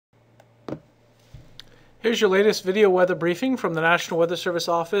Here's your latest video weather briefing from the National Weather Service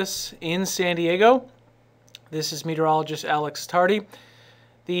office in San Diego. This is meteorologist Alex Tardy.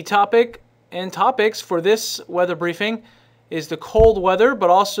 The topic and topics for this weather briefing is the cold weather,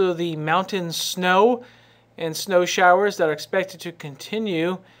 but also the mountain snow and snow showers that are expected to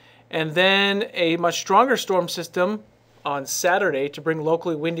continue, and then a much stronger storm system on Saturday to bring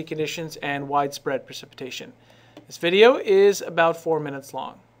locally windy conditions and widespread precipitation. This video is about 4 minutes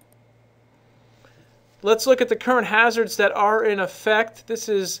long. Let's look at the current hazards that are in effect. This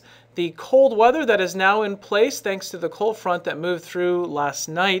is the cold weather that is now in place thanks to the cold front that moved through last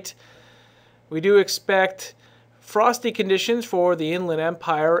night. We do expect frosty conditions for the Inland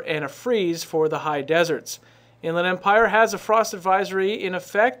Empire and a freeze for the high deserts. Inland Empire has a frost advisory in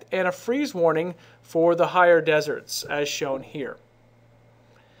effect and a freeze warning for the higher deserts, as shown here.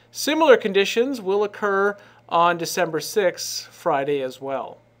 Similar conditions will occur on December 6th, Friday as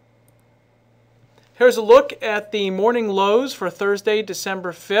well. Here's a look at the morning lows for Thursday,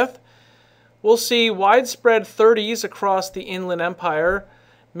 December 5th. We'll see widespread 30s across the Inland Empire,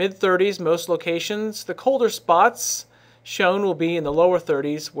 mid-30s most locations. The colder spots shown will be in the lower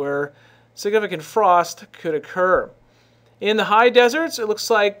 30s where significant frost could occur. In the high deserts, it looks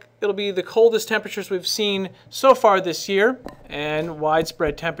like it'll be the coldest temperatures we've seen so far this year and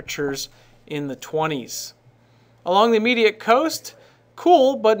widespread temperatures in the 20s. Along the immediate coast,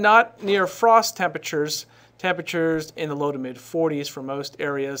 cool, but not near frost temperatures. Temperatures in the low to mid 40s for most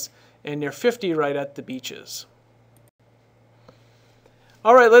areas and near 50 right at the beaches.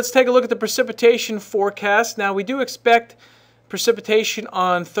 All right, let's take a look at the precipitation forecast. Now, we do expect precipitation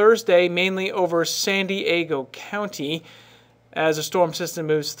on Thursday, mainly over San Diego County as a storm system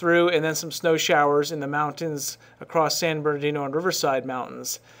moves through, and then some snow showers in the mountains across San Bernardino and Riverside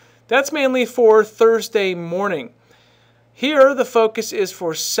Mountains. That's mainly for Thursday morning. Here, the focus is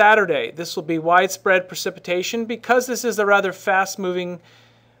for Saturday. This will be widespread precipitation because this is a rather fast-moving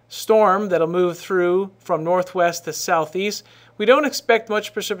storm that'll move through from northwest to southeast. We don't expect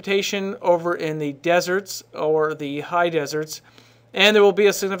much precipitation over in the deserts or the high deserts, and there will be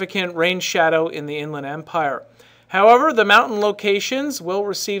a significant rain shadow in the Inland Empire. However, the mountain locations will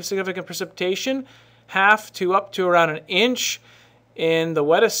receive significant precipitation, half to up to around an inch in the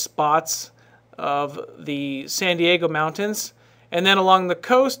wettest spots of the San Diego mountains, and then along the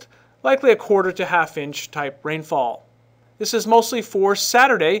coast, likely a quarter to half-inch type rainfall. This is mostly for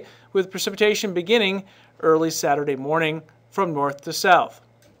Saturday, with precipitation beginning early Saturday morning from north to south.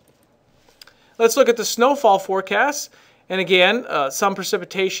 Let's look at the snowfall forecast. And again, some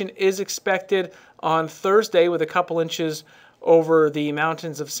precipitation is expected on Thursday with a couple inches over the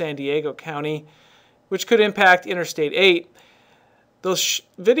mountains of San Diego County, which could impact Interstate 8. The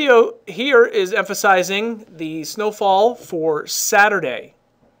video here is emphasizing the snowfall for Saturday.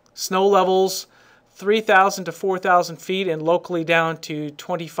 Snow levels 3,000 to 4,000 feet and locally down to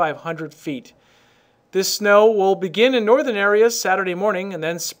 2,500 feet. This snow will begin in northern areas Saturday morning and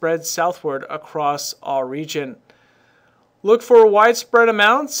then spread southward across our region. Look for widespread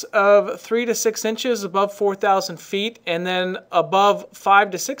amounts of 3 to 6 inches above 4,000 feet, and then above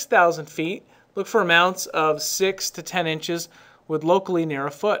 5 to 6,000 feet, look for amounts of 6 to 10 inches with locally near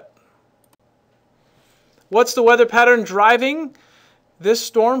a foot. What's the weather pattern driving this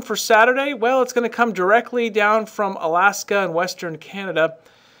storm for Saturday? Well, it's going to come directly down from Alaska and western Canada.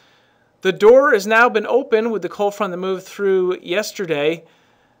 The door has now been opened with the cold front that moved through yesterday.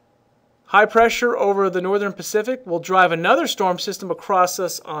 High pressure over the northern Pacific will drive another storm system across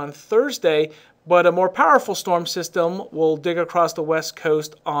us on Thursday, but a more powerful storm system will dig across the west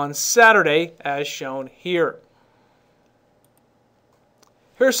coast on Saturday, as shown here.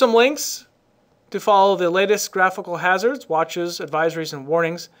 Here are some links to follow the latest graphical hazards, watches, advisories, and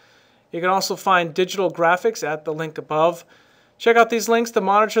warnings. You can also find digital graphics at the link above. Check out these links to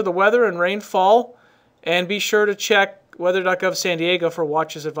monitor the weather and rainfall, and be sure to check weather.gov San Diego for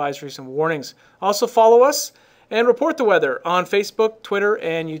watches, advisories, and warnings. Also follow us and report the weather on Facebook, Twitter,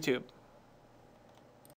 and YouTube.